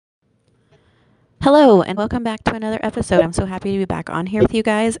Hello, and welcome back to another episode. I'm so happy to be back on here with you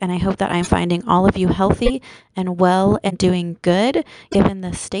guys, and I hope that I'm finding all of you healthy and well and doing good given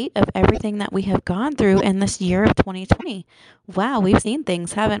the state of everything that we have gone through in this year of 2020. Wow, we've seen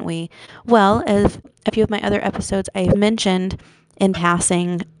things, haven't we? Well, as a few of my other episodes, I've mentioned in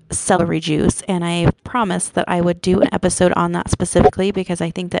passing celery juice, and I promised that I would do an episode on that specifically because I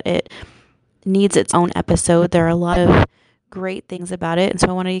think that it needs its own episode. There are a lot of great things about it, and so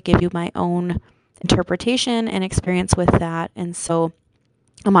I wanted to give you my own interpretation and experience with that. And so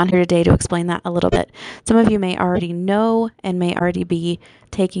I'm on here today to explain that a little bit. Some of you may already know and may already be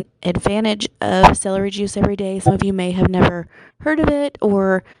taking advantage of celery juice every day. Some of you may have never heard of it,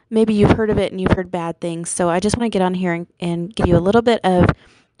 or maybe you've heard of it and you've heard bad things. So I just want to get on here and give you a little bit of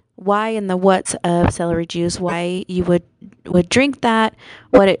why and the what's of celery juice, why you would drink that,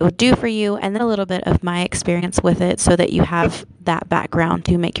 what it would do for you, and then a little bit of my experience with it so that you have that background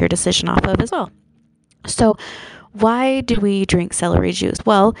to make your decision off of as well. So, why do we drink celery juice?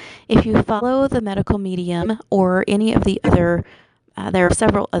 Well, if you follow the medical medium or any of the other, there are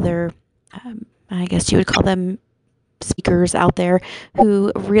several other, I guess you would call them speakers out there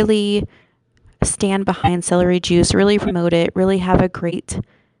who really stand behind celery juice, really promote it, really have a great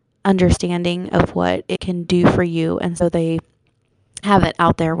understanding of what it can do for you. And so they have it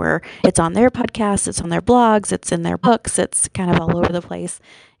out there where it's on their podcasts, it's on their blogs, it's in their books, it's kind of all over the place.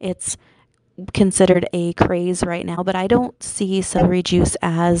 It's considered a craze right now, but I don't see celery juice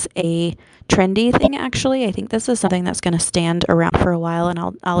as a trendy thing, actually. I think this is something that's going to stand around for a while, and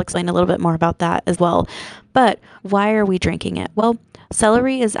I'll explain a little bit more about that as well. But why are we drinking it? Well,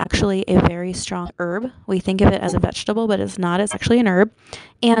 celery is actually a very strong herb. We think of it as a vegetable, but it's not. It's actually an herb,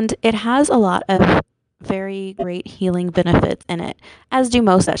 and it has a lot of very great healing benefits in it, as do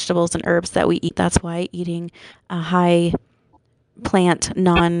most vegetables and herbs that we eat. That's why eating a high plant,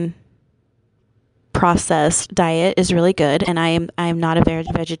 processed diet is really good, and I am not a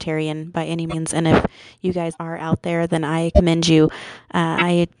vegetarian by any means, and if you guys are out there, then I commend you.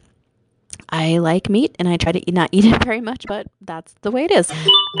 I like meat, and I try to not eat it very much, but that's the way it is.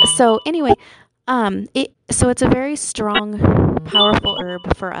 So anyway, it's a very strong, powerful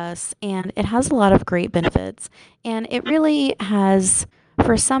herb for us, and it has a lot of great benefits, and it really has,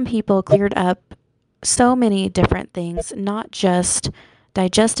 for some people, cleared up so many different things, not just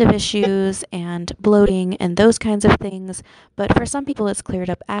digestive issues and bloating and those kinds of things, but for some people it's cleared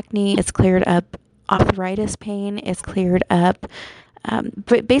up acne, it's cleared up arthritis pain, it's cleared up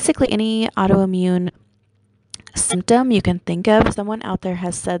but basically any autoimmune symptom you can think of. Someone out there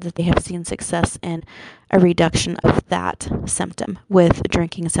has said that they have seen success in a reduction of that symptom with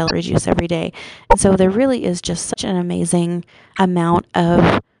drinking celery juice every day. And so there really is just such an amazing amount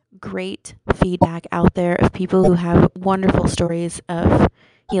of great feedback out there of people who have wonderful stories of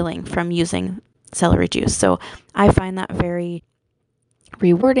healing from using celery juice. So I find that very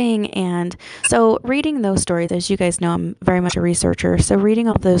rewarding. And so reading those stories, as you guys know, I'm very much a researcher. So reading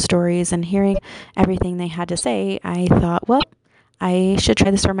all those stories and hearing everything they had to say, I thought, well, I should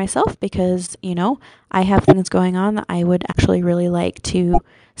try this for myself because, I have things going on that I would actually really like to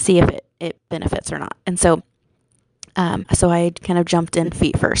see if it benefits or not. And so I kind of jumped in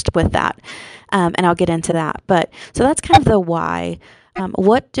feet first with that, and I'll get into that. But so that's kind of the why.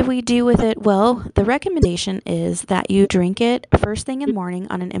 What do we do with it? Well, the recommendation is that you drink it first thing in the morning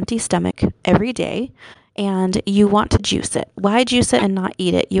on an empty stomach every day, and you want to juice it. Why juice it and not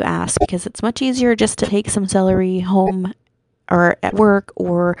eat it, you ask? Because it's much easier just to take some celery home or at work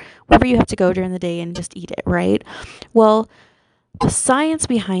or wherever you have to go during the day and just eat it, right? Well, the science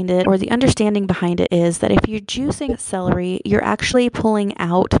behind it, or the understanding behind it, is that if you're juicing celery, you're actually pulling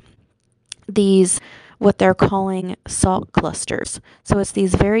out these, what they're calling salt clusters. So it's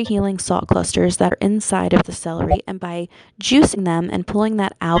these very healing salt clusters that are inside of the celery, and by juicing them and pulling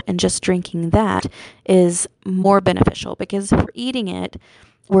that out and just drinking that is more beneficial, because if we're eating it,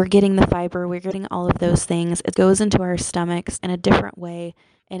 we're getting the fiber, we're getting all of those things. It goes into our stomachs in a different way,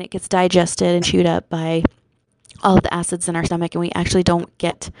 and it gets digested and chewed up by all of the acids in our stomach, and we actually don't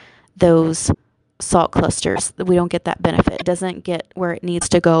get those salt clusters. We don't get that benefit. It doesn't get where it needs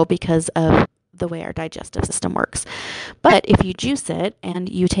to go because of the way our digestive system works. But if you juice it and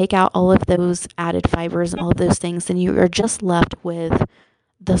you take out all of those added fibers and all of those things, then you are just left with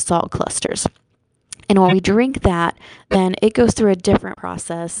the salt clusters. And when we drink that, then it goes through a different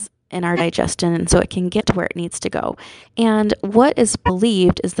process in our digestion, and so it can get to where it needs to go. And what is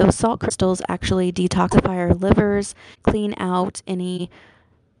believed is those salt crystals actually detoxify our livers, clean out any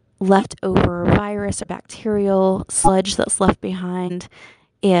leftover virus or bacterial sludge that's left behind.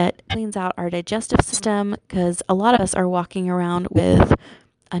 It cleans out our digestive system, because a lot of us are walking around with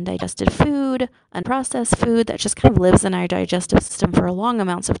undigested food, unprocessed food that just kind of lives in our digestive system for long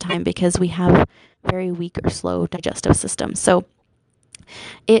amounts of time because we have very weak or slow digestive systems. So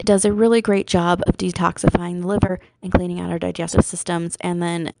it does a really great job of detoxifying the liver and cleaning out our digestive systems, and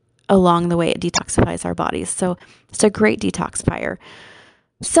then along the way it detoxifies our bodies. So it's a great detoxifier.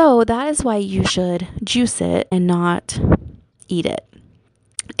 So that is why you should juice it and not eat it.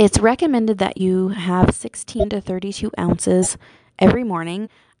 It's recommended that you have 16 to 32 ounces every morning.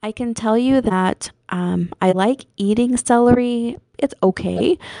 I can tell you that I like eating celery. It's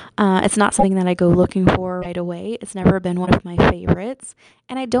okay. It's not something that I go looking for right away. It's never been one of my favorites.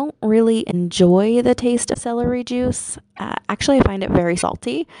 And I don't really enjoy the taste of celery juice. Actually, I find it very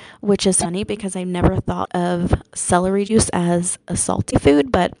salty, which is funny because I never thought of celery juice as a salty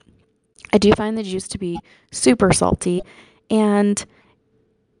food, but I do find the juice to be super salty. And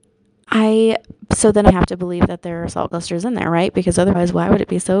so then I have to believe that there are salt clusters in there, right? Because otherwise, why would it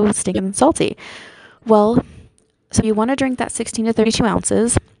be so stinking salty? Well, so you want to drink that 16 to 32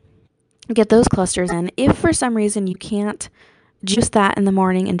 ounces, get those clusters in. If for some reason you can't juice that in the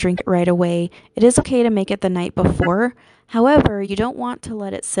morning and drink it right away, it is okay to make it the night before. However, you don't want to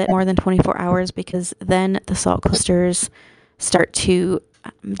let it sit more than 24 hours because then the salt clusters start to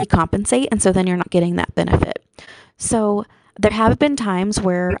decompensate, and so then you're not getting that benefit. So there have been times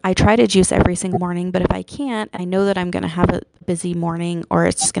where I try to juice every single morning, but if I can't, I know that I'm going to have a busy morning or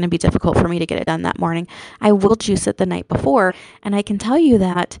it's just going to be difficult for me to get it done that morning. I will juice it the night before, and I can tell you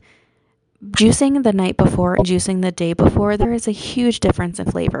that juicing the night before and juicing the day before, there is a huge difference in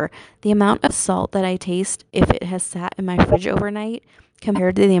flavor. The amount of salt that I taste if it has sat in my fridge overnight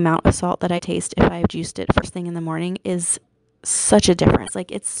compared to the amount of salt that I taste if I've juiced it first thing in the morning is such a difference.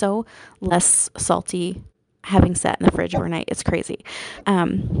 Like, it's so less salty having sat in the fridge overnight. It's crazy.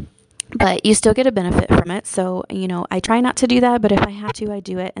 But you still get a benefit from it. So, I try not to do that, but if I have to, I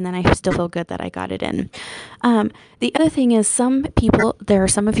do it. And then I still feel good that I got it in. The other thing is there are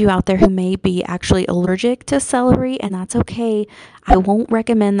some of you out there who may be actually allergic to celery, and that's okay. I won't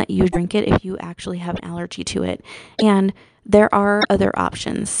recommend that you drink it if you actually have an allergy to it. And there are other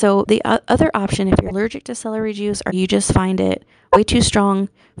options. So the other option, if you're allergic to celery juice or you just find it way too strong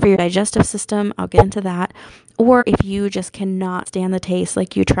for your digestive system, I'll get into that. Or if you just cannot stand the taste,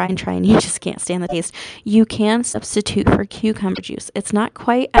 like you try and you just can't stand the taste, you can substitute for cucumber juice. It's not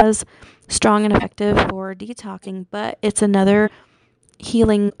quite as strong and effective for detoxing, but it's another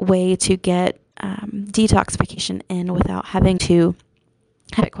healing way to get detoxification in without having to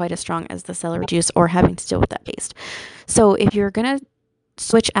have it quite as strong as the celery juice or having to deal with that taste. So if you're going to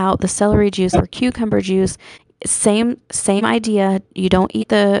switch out the celery juice for cucumber juice, same idea. You don't eat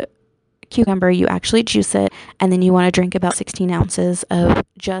the cucumber, you actually juice it, and then you want to drink about 16 ounces of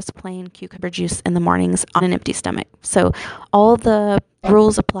just plain cucumber juice in the mornings on an empty stomach. So all the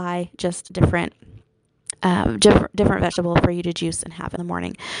rules apply, just different vegetable for you to juice and have in the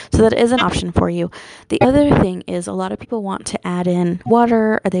morning. So that is an option for you. The other thing is a lot of people want to add in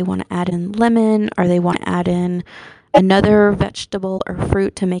water, or they want to add in lemon, or they want to add in another vegetable or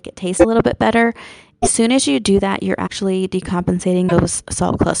fruit to make it taste a little bit better. As soon as you do that, you're actually decompensating those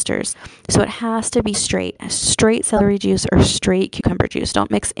salt clusters. So it has to be straight celery juice or straight cucumber juice. Don't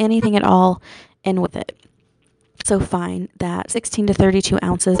mix anything at all in with it. So find that 16 to 32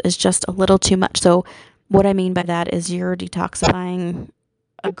 ounces is just a little too much. So what I mean by that is you're detoxifying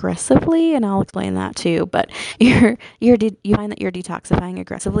aggressively, and I'll explain that too, but you find that you're detoxifying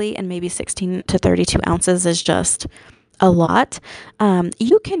aggressively, and maybe 16 to 32 ounces is just a lot.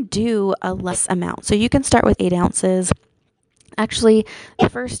 You can do a less amount. So you can start with 8 ounces. Actually, the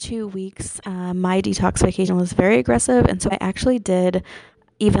first 2 weeks, my detoxification was very aggressive, and so I actually did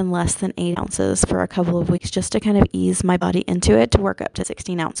even less than 8 ounces for a couple of weeks just to kind of ease my body into it to work up to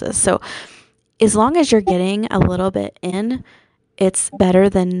 16 ounces. So as long as you're getting a little bit in, it's better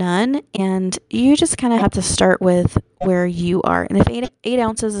than none, and you just kind of have to start with where you are. And if 8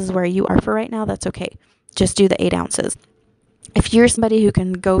 ounces is where you are for right now, that's okay. Just do the 8 ounces. If you're somebody who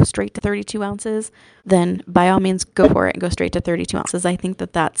can go straight to 32 ounces, then by all means go for it and go straight to 32 ounces. I think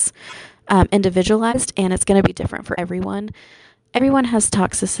that that's individualized, and it's going to be different for everyone. Everyone has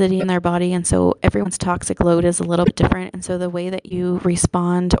toxicity in their body, and so everyone's toxic load is a little bit different, and so the way that you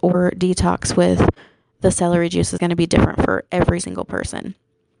respond or detox with the celery juice is going to be different for every single person.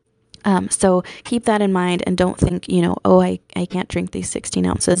 So keep that in mind, and don't think, I can't drink these 16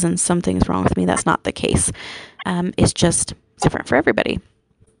 ounces and something's wrong with me. That's not the case. It's just different for everybody.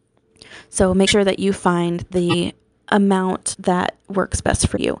 So make sure that you find the amount that works best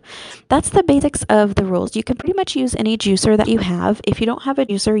for you. That's the basics of the rules. You can pretty much use any juicer that you have. If you don't have a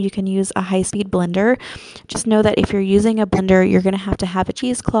juicer, you can use a high-speed blender. Just know that if you're using a blender, you're going to have a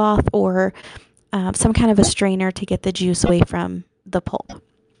cheesecloth or some kind of a strainer to get the juice away from the pulp,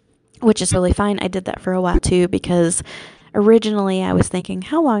 which is really fine. I did that for a while too, because originally I was thinking,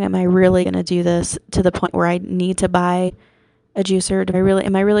 how long am I really going to do this, to the point where I need to buy a juicer?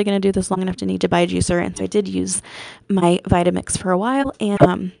 Am I really going to do this long enough to need to buy a juicer? And so I did use my Vitamix for a while,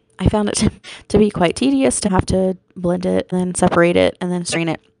 and I found it to be quite tedious to have to blend it and then separate it and then strain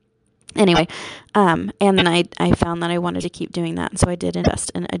it. Anyway, and then I found that I wanted to keep doing that, and so I did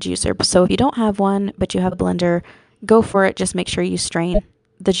invest in a juicer. So if you don't have one, but you have a blender, go for it. Just make sure you strain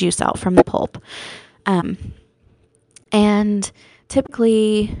the juice out from the pulp. And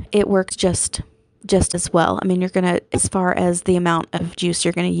typically it works just as well. I mean, you're going to, as far as the amount of juice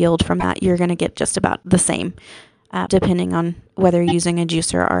you're going to yield from that, you're going to get just about the same, depending on whether you're using a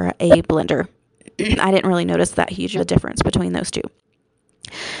juicer or a blender. I didn't really notice that huge of a difference between those two.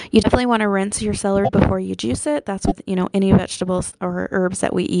 You definitely want to rinse your celery before you juice it. That's with, any vegetables or herbs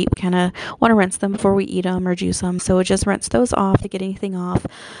that we eat. We kind of want to rinse them before we eat them or juice them. So just rinse those off to get anything off.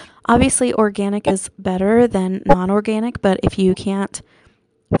 Obviously, organic is better than non-organic, but if you can't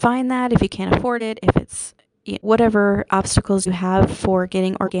find that, if you can't afford it, if it's whatever obstacles you have for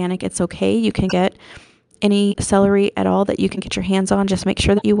getting organic, it's okay. You can get any celery at all that you can get your hands on. Just make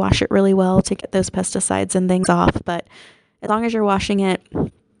sure that you wash it really well to get those pesticides and things off. But as long as you're washing it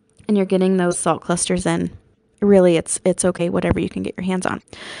and you're getting those salt clusters in, really it's okay, whatever you can get your hands on.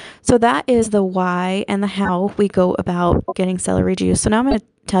 So that is the why and the how we go about getting celery juice. So now I'm going to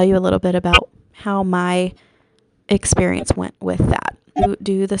tell you a little bit about how my experience went with that.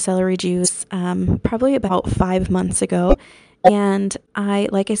 Do the celery juice probably about 5 months ago. And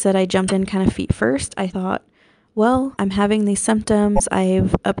like I said, I jumped in kind of feet first. I thought, well, I'm having these symptoms.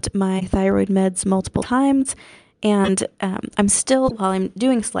 I've upped my thyroid meds multiple times. And I'm still, while I'm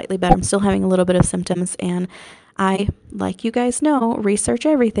doing slightly better, I'm still having a little bit of symptoms. And I, like you guys know, research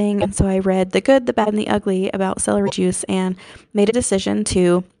everything. And so I read the good, the bad, and the ugly about celery juice and made a decision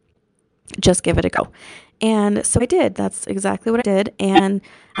to just give it a go. And so I did. That's exactly what I did. And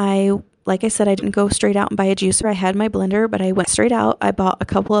like I said, I didn't go straight out and buy a juicer. I had my blender, but I went straight out. I bought a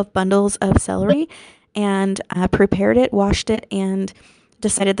couple of bundles of celery and prepared it, washed it, and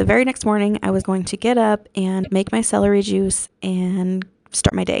decided the very next morning I was going to get up and make my celery juice and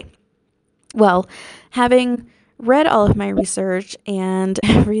start my day. Well, having read all of my research and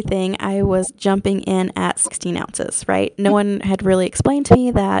everything, I was jumping in at 16 ounces, right? No one had really explained to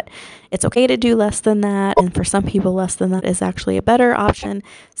me that it's okay to do less than that. And for some people, less than that is actually a better option.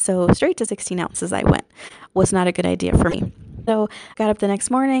 So straight to 16 ounces I went. Was not a good idea for me. So I got up the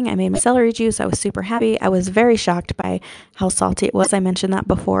next morning, I made my celery juice. I was super happy. I was very shocked by how salty it was. I mentioned that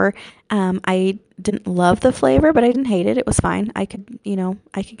before. I didn't love the flavor, but I didn't hate it. It was fine. I could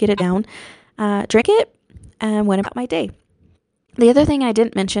get it down, drink it, and went about my day. The other thing I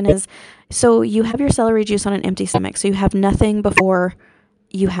didn't mention is, so you have your celery juice on an empty stomach. So you have nothing before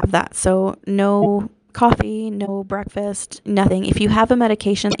you have that. So no coffee, no breakfast, nothing. If you have a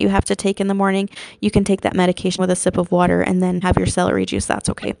medication that you have to take in the morning, you can take that medication with a sip of water and then have your celery juice. That's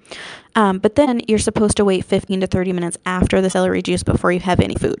okay. But then you're supposed to wait 15 to 30 minutes after the celery juice before you have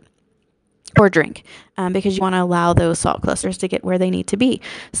any food or drink, because you want to allow those salt clusters to get where they need to be.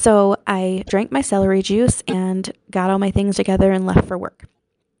 So I drank my celery juice and got all my things together and left for work.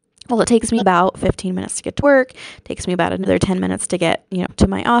 Well, it takes me about 15 minutes to get to work. It takes me about another 10 minutes to get, to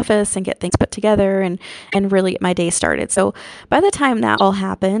my office and get things put together and really get my day started. So by the time that all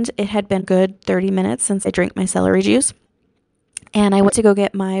happened, it had been good 30 minutes since I drank my celery juice. And I went to go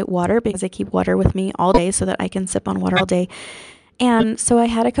get my water because I keep water with me all day so that I can sip on water all day. And so I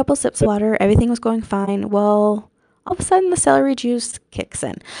had a couple sips of water. Everything was going fine. Well, all of a sudden the celery juice kicks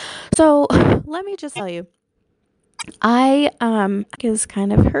in. So let me just tell you, I is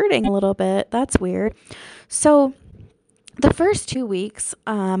kind of hurting a little bit. That's weird. So the first 2 weeks,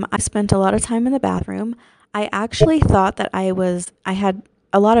 I spent a lot of time in the bathroom. I actually thought that I had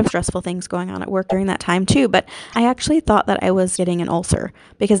a lot of stressful things going on at work during that time too, but I actually thought that I was getting an ulcer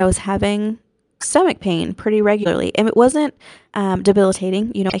because I was having stomach pain pretty regularly. And it wasn't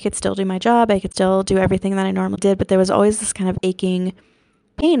debilitating. I could still do my job. I could still do everything that I normally did, but there was always this kind of aching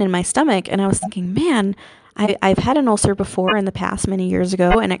pain in my stomach. And I was thinking, man, I've had an ulcer before in the past many years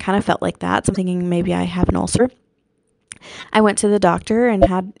ago, and it kind of felt like that. So I'm thinking maybe I have an ulcer. I went to the doctor and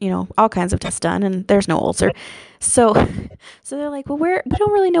had, all kinds of tests done, and there's no ulcer. So they're like, well, we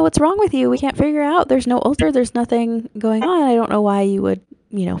don't really know what's wrong with you. We can't figure out. There's no ulcer. There's nothing going on. I don't know why you would,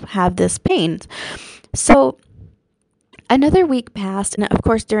 have this pain. So Another week passed, and of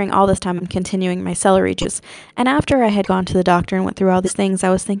course, during all this time, I'm continuing my celery juice. And after I had gone to the doctor and went through all these things, I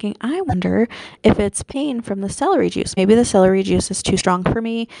was thinking, I wonder if it's pain from the celery juice. Maybe the celery juice is too strong for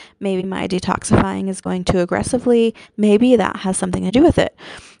me. Maybe my detoxifying is going too aggressively. Maybe that has something to do with it.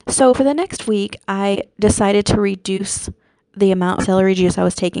 So for the next week, I decided to reduce the amount of celery juice I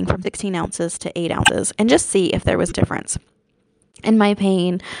was taking from 16 ounces to 8 ounces and just see if there was a difference in my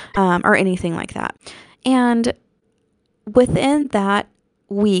pain or anything like that. And within that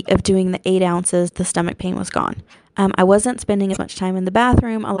week of doing the 8 ounces, the stomach pain was gone. I wasn't spending as much time in the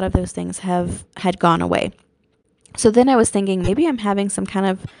bathroom. A lot of those things had gone away. So then I was thinking, maybe I'm having some kind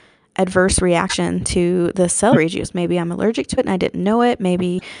of adverse reaction to the celery juice. Maybe I'm allergic to it and I didn't know it.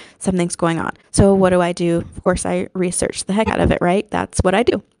 Maybe something's going on. So what do? Of course, I researched the heck out of it, right? That's what I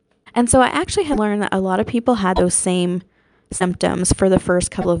do. And so I actually had learned that a lot of people had those same symptoms for the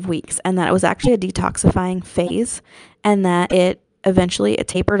first couple of weeks, and that it was actually a detoxifying phase, and that it eventually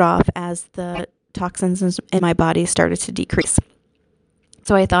tapered off as the toxins in my body started to decrease.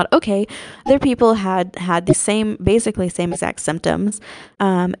 So I thought, okay, other people had the basically same exact symptoms.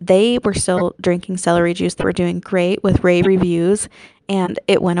 They were still drinking celery juice. They were doing great with rave reviews, and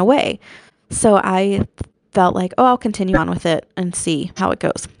it went away. So I felt like, I'll continue on with it and see how it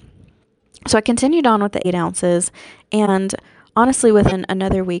goes. So I continued on with the 8 ounces, and honestly, within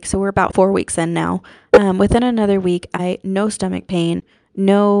another week, so we're about 4 weeks in now, within another week, no stomach pain,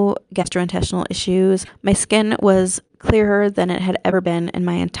 no gastrointestinal issues. My skin was clearer than it had ever been in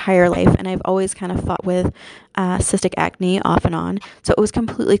my entire life, and I've always kind of fought with cystic acne off and on, so it was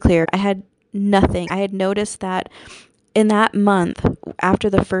completely clear. I had nothing. I had noticed that in that month, after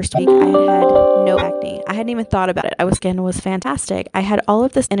the first week, I had no acne. I hadn't even thought about it. My skin was fantastic. I had all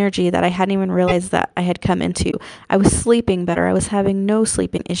of this energy that I hadn't even realized that I had come into. I was sleeping better. I was having no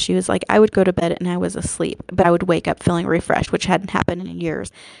sleeping issues. Like, I would go to bed and I was asleep, but I would wake up feeling refreshed, which hadn't happened in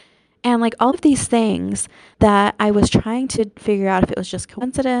years. And like all of these things that I was trying to figure out if it was just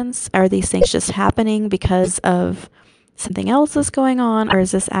coincidence, are these things just happening because of something else that's going on, or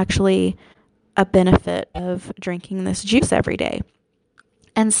is this actually a benefit of drinking this juice every day?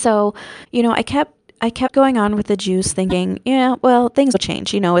 And so, I kept going on with the juice thinking, well, things will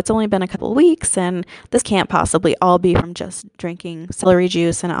change. It's only been a couple of weeks and this can't possibly all be from just drinking celery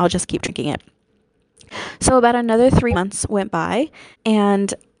juice, and I'll just keep drinking it. So about another 3 months went by,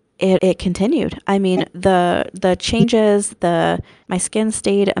 and it continued. I mean, the changes, my skin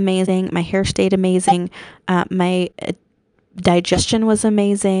stayed amazing, my hair stayed amazing, my digestion was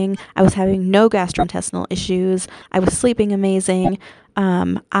amazing. I was having no gastrointestinal issues. I was sleeping amazing.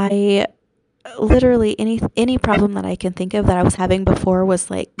 I literally any problem that I can think of that I was having before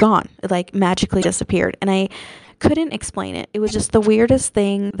was like gone, like magically disappeared. And I couldn't explain it. It was just the weirdest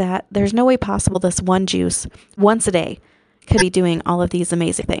thing that there's no way possible this one juice once a day could be doing all of these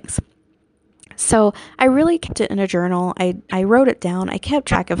amazing things. So I really kept it in a journal. I wrote it down. I kept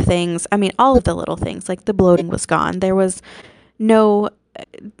track of things. I mean, all of the little things, like the bloating was gone. There was no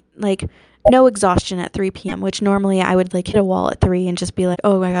exhaustion at 3 p.m., which normally I would hit a wall at 3 and just be like,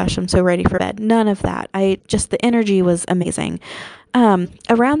 oh my gosh, I'm so ready for bed. None of that. The energy was amazing.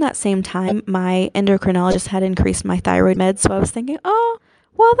 Around that same time, my endocrinologist had increased my thyroid meds. So I was thinking, oh,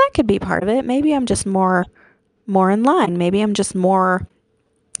 well, that could be part of it. Maybe I'm just more in line. Maybe I'm just more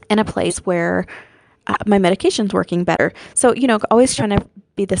in a place where my medication's working better. So, always trying to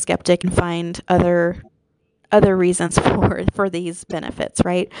be the skeptic and find other reasons for these benefits,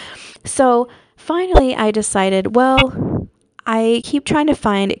 right? So finally I decided, well, I keep trying to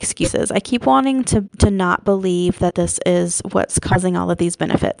find excuses. I keep wanting to not believe that this is what's causing all of these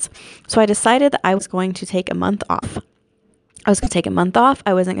benefits. So I decided that I was going to take a month off. I was going to take a month off.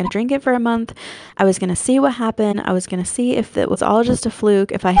 I wasn't going to drink it for a month. I was going to see what happened. I was going to see if it was all just a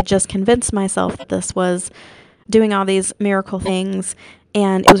fluke, if I had just convinced myself that this was doing all these miracle things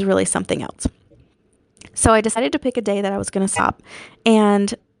and it was really something else. So I decided to pick a day that I was going to stop,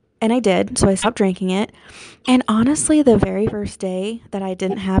 and I did. So I stopped drinking it. And honestly, the very first day that I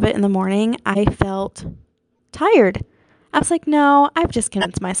didn't have it in the morning, I felt tired. I was like, no, I've just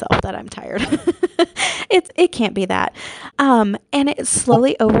convinced myself that I'm tired. It can't be that. And it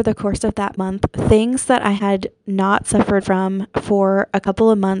slowly over the course of that month, things that I had not suffered from for a couple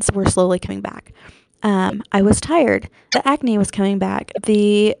of months were slowly coming back. I was tired. The acne was coming back.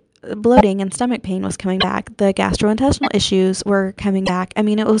 The bloating and stomach pain was coming back. The gastrointestinal issues were coming back. I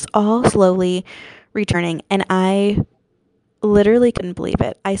mean, it was all slowly returning, and I literally couldn't believe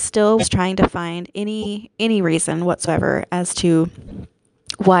it. I still was trying to find any reason whatsoever as to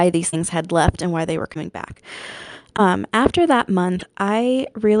why these things had left and why they were coming back. After that month, I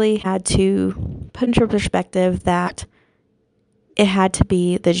really had to put into perspective that it had to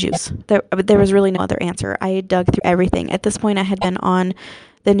be the juice. There was really no other answer. I dug through everything. At this point, I had been on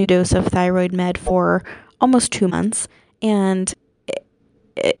the new dose of thyroid med for almost 2 months, and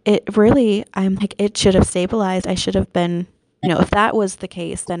it really, I'm like, it should have stabilized. I should have been, if that was the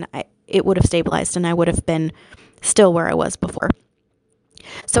case, then it would have stabilized and I would have been still where I was before.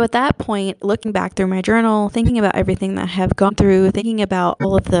 So at that point, looking back through my journal, thinking about everything that I have gone through, thinking about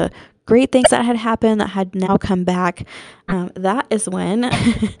all of the great things that had happened that had now come back, that is when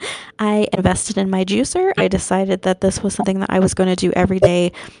I invested in my juicer. I decided that this was something that I was going to do every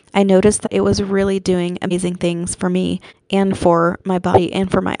day. I noticed that it was really doing amazing things for me and for my body and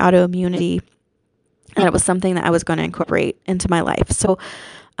for my autoimmunity. And it was something that I was going to incorporate into my life. So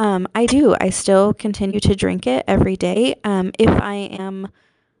I still continue to drink it every day. If I am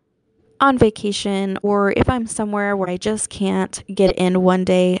on vacation or if I'm somewhere where I just can't get in one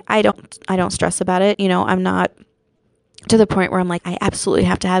day, I don't stress about it. I'm not to the point where I'm like, I absolutely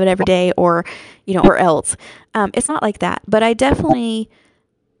have to have it every day or else. It's not like that, but I definitely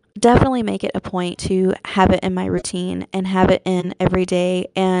make it a point to have it in my routine and have it in every day.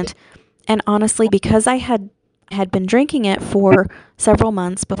 And honestly, because I had been drinking it for several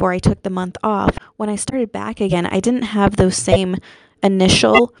months before I took the month off, when I started back again, I didn't have those same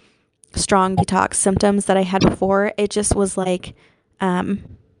initial strong detox symptoms that I had before. It just was like,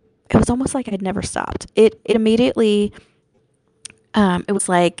 it was almost like I'd never stopped. It immediately, it was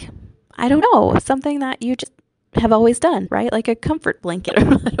like, I don't know, something that you just have always done, right? Like a comfort blanket. I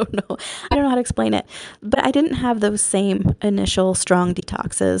don't know how to explain it, but I didn't have those same initial strong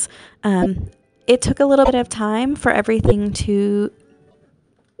detoxes. It took a little bit of time for everything to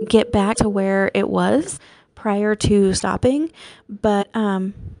get back to where it was prior to stopping, but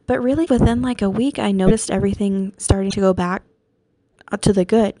really within like a week, I noticed everything starting to go back to the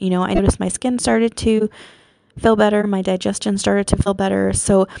good. I noticed my skin started to feel better, my digestion started to feel better,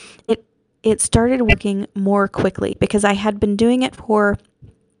 so it started working more quickly because I had been doing it for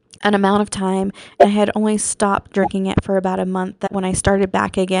an amount of time and I had only stopped drinking it for about a month. That when I started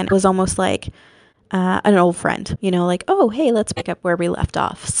back again, it was almost like an old friend, like, oh, hey, let's pick up where we left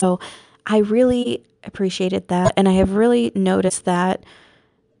off. So I really appreciated that. And I have really noticed that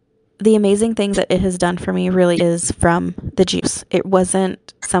the amazing things that it has done for me really is from the juice. It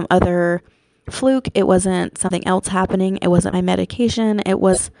wasn't some other fluke. It wasn't something else happening. It wasn't my medication.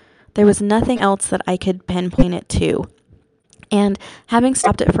 There was nothing else that I could pinpoint it to. And having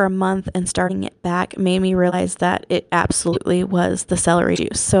stopped it for a month and starting it back made me realize that it absolutely was the celery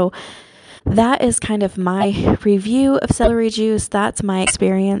juice. So that is kind of my review of celery juice. That's my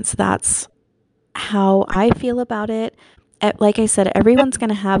experience. That's how I feel about it. Like I said, everyone's going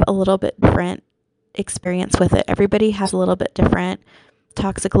to have a little bit different experience with it. Everybody has a little bit different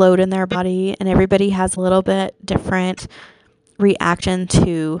toxic load in their body, and everybody has a little bit different reaction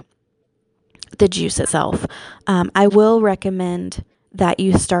to the juice itself. I will recommend that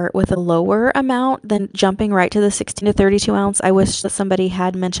you start with a lower amount than jumping right to the 16 to 32 ounce. I wish that somebody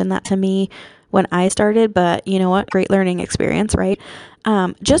had mentioned that to me when I started, but you know what? Great learning experience, right?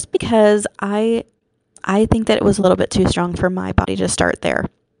 Just because I think that it was a little bit too strong for my body to start there.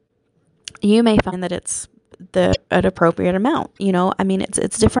 You may find that it's an appropriate amount.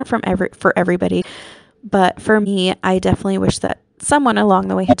 It's different for everybody, but for me, I definitely wish that someone along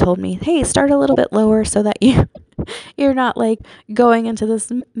the way had told me, hey, start a little bit lower so that you're not like going into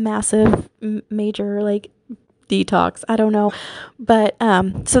this massive major like detox. I don't know. But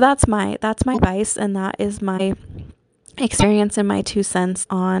so that's my advice, and that is my experience and my 2 cents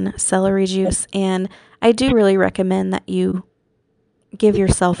on celery juice. And I do really recommend that you give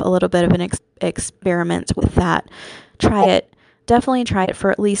yourself a little bit of an experiment with that. Try it. Definitely try it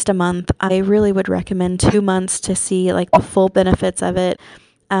for at least a month. I really would recommend 2 months to see like the full benefits of it.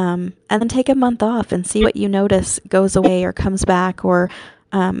 And then take a month off and see what you notice goes away or comes back, or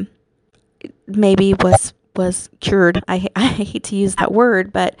maybe was cured. I hate to use that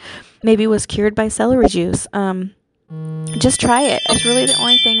word, but maybe was cured by celery juice. Just try it. It's really the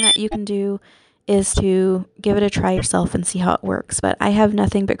only thing that you can do is to give it a try yourself and see how it works. But I have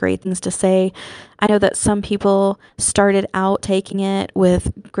nothing but great things to say. I know that some people started out taking it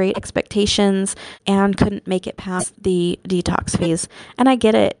with great expectations and couldn't make it past the detox phase. And I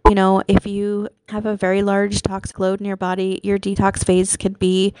get it. If you have a very large toxic load in your body, your detox phase can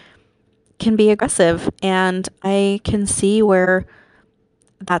be aggressive. And I can see where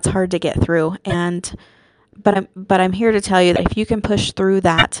that's hard to get through. But I'm here to tell you that if you can push through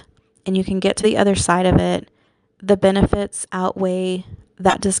that and you can get to the other side of it, the benefits outweigh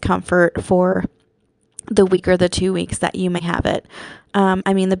that discomfort for the week or the 2 weeks that you may have it.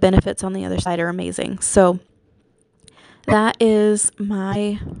 The benefits on the other side are amazing. So that is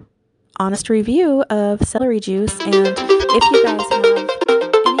my honest review of celery juice. And if you guys have any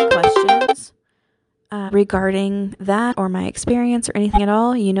questions regarding that or my experience or anything at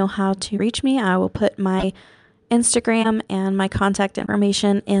all, you know how to reach me. I will put my Instagram and my contact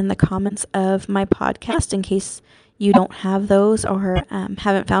information in the comments of my podcast in case you don't have those or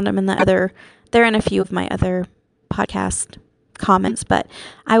haven't found them in they're in a few of my other podcast comments, but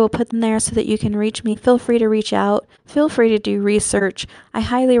I will put them there so that you can reach me. Feel free to reach out. Feel free to do research. I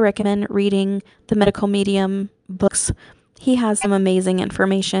highly recommend reading the Medical Medium books. He has some amazing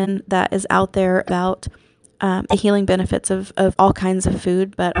information that is out there about the healing benefits of all kinds of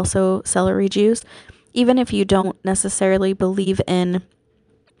food, but also celery juice. Even if you don't necessarily believe in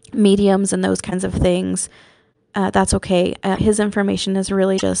mediums and those kinds of things, that's okay. His information is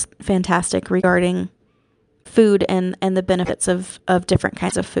really just fantastic regarding food and the benefits of different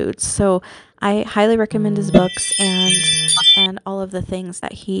kinds of foods. So I highly recommend his books and all of the things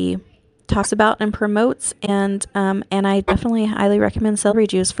that he talks about and promotes, and I definitely highly recommend celery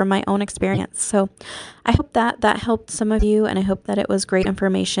juice from my own experience. So I hope that helped some of you, and I hope that it was great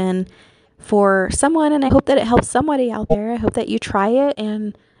information for someone, and I hope that it helps somebody out there. I hope that you try it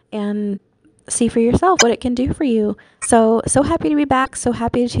and see for yourself what it can do for you. So happy to be back. So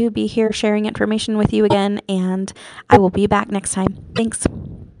happy to be here sharing information with you again, and I will be back next time. Thanks.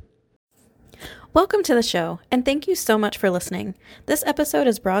 Welcome to the show, and thank you so much for listening. This episode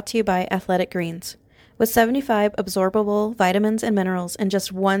is brought to you by Athletic Greens, with 75 absorbable vitamins and minerals in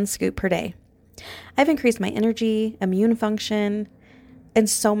just 1 scoop per day. I've increased my energy, immune function, and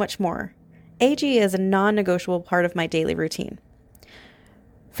so much more. AG is a non-negotiable part of my daily routine.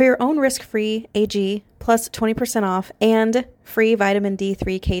 For your own risk-free AG plus 20% off and free vitamin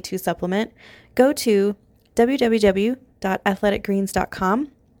D3 K2 supplement, go to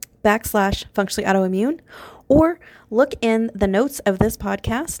www.athleticgreens.com/functionallyautoimmune or look in the notes of this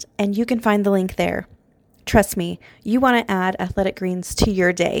podcast and you can find the link there. Trust me, you want to add Athletic Greens to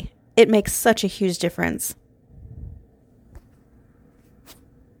your day. It makes such a huge difference.